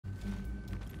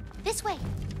This way.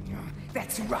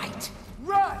 That's right.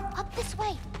 Run! Up this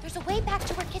way. There's a way back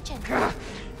to our kitchen.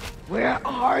 Where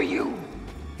are you?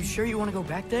 You sure you want to go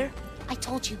back there? I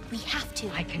told you, we have to.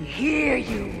 I can hear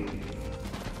you.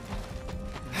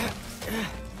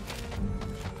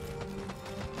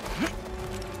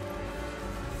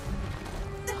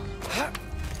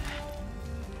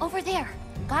 Over there.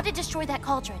 Gotta destroy that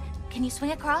cauldron. Can you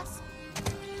swing across?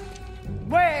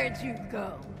 Where'd you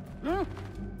go? Hmm?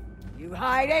 You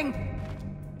hiding?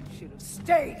 You should have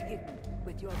stayed hidden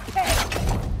with your pet.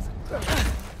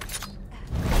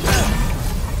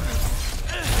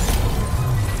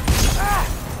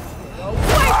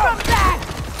 Away from that!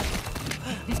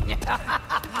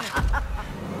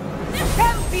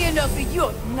 Champion of the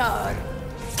Jotnar,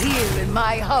 here in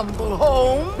my humble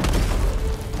home.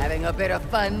 Having a bit of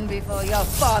fun before your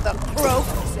father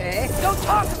croaks, eh? Don't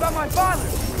talk about my father!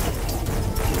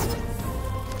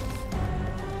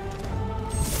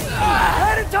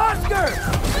 Head of Tosker!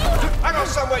 I know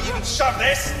somewhere you can shove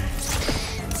this!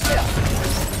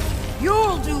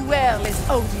 You'll do well as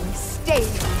Odin's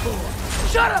stable boy.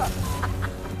 Shut up!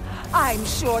 I'm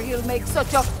sure he'll make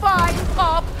such a fine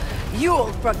pop,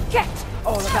 you'll forget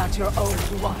all about your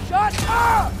old one. Shut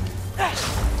up!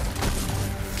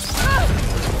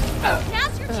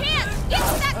 Now's your chance! Get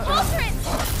to that cauldron!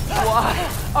 Why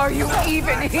are you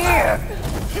even here?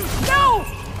 No!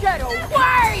 Get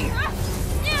away!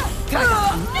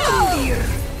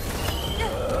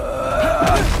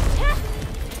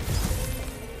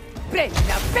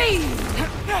 Brenda Bean!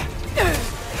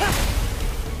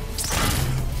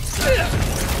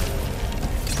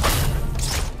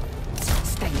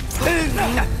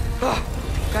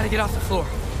 Gotta get off the floor.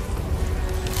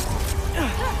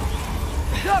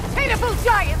 The pitiful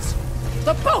giants!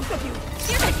 The both of you!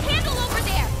 There's a candle over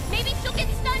there! Maybe she'll get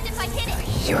stunned if I hit it!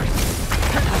 Shoot it!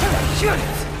 Shoot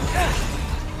it!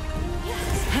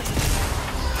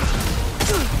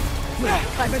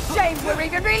 I'm ashamed we're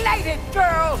even related,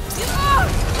 girl!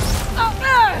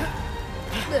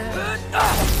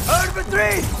 Over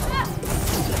 3!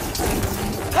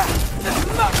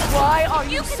 Why are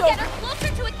you You can so... get her closer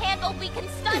to a candle, we can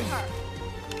stun her!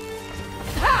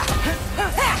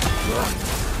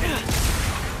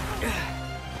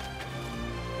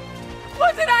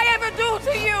 What did I ever do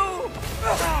to you?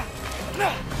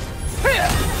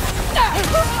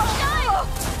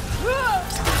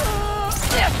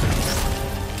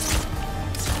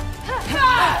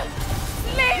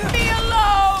 Leave me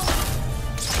alone!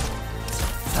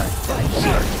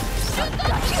 Shoot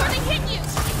those before they hit you!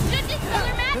 Should dispel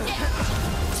her magic!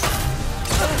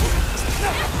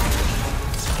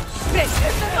 This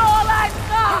isn't all I've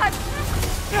got!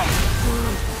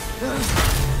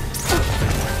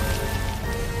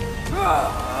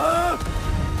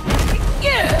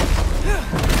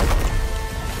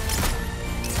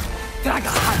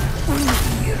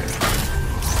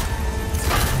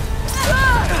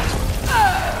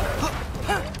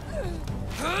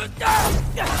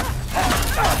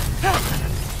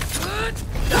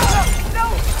 No!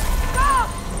 Stop!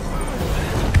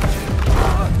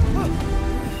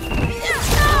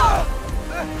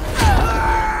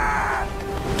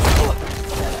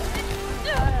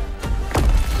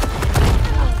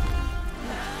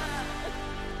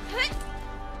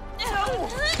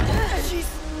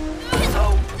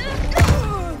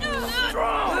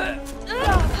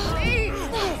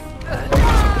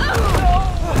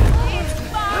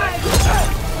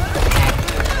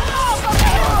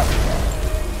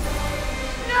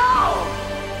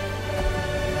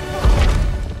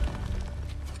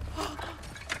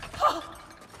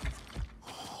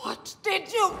 What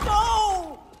did you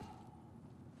do?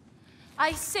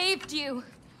 I saved you!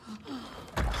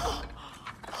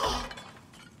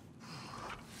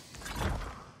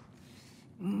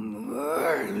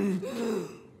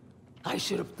 I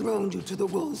should have thrown you to the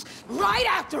wolves right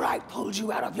after I pulled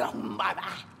you out of your mother.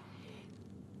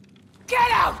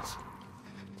 Get out!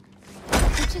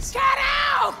 Just... Get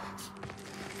out!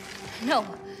 No.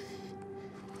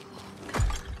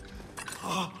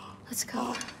 Let's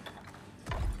go.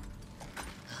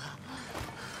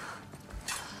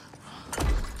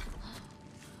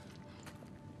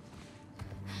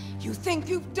 You think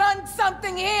you've done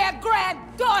something here,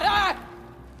 granddaughter?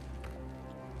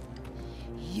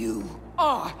 You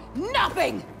are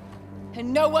nothing!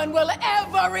 And no one will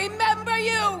ever remember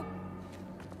you!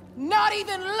 Not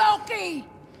even Loki!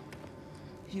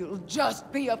 You'll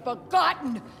just be a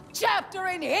forgotten chapter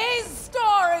in his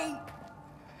story!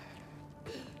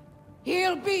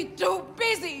 He'll be too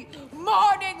busy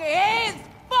mourning his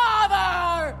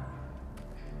father!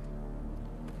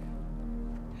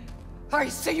 I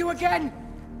see you again!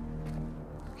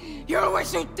 You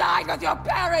wish you died with your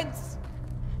parents!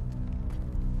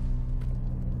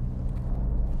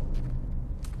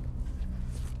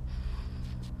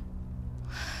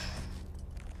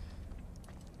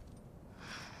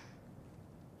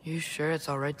 You sure it's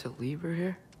all right to leave her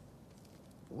here?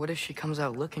 What if she comes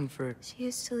out looking for... She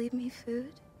used to leave me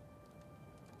food.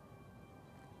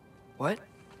 What?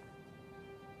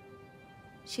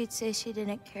 She'd say she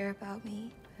didn't care about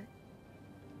me, but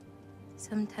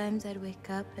sometimes I'd wake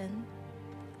up and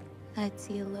I'd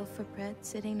see a loaf of bread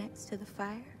sitting next to the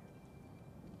fire.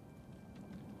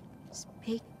 Just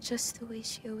baked just the way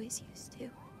she always used to.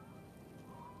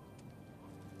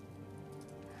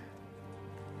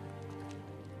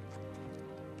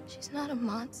 She's not a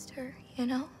monster, you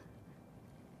know?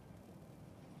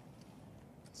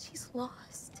 She's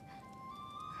lost.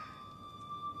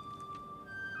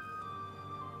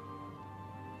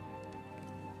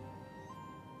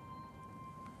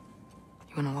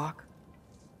 You wanna walk?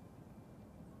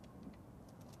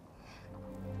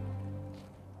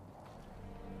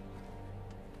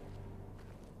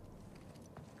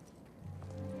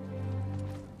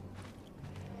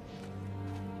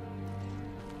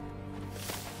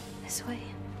 This way.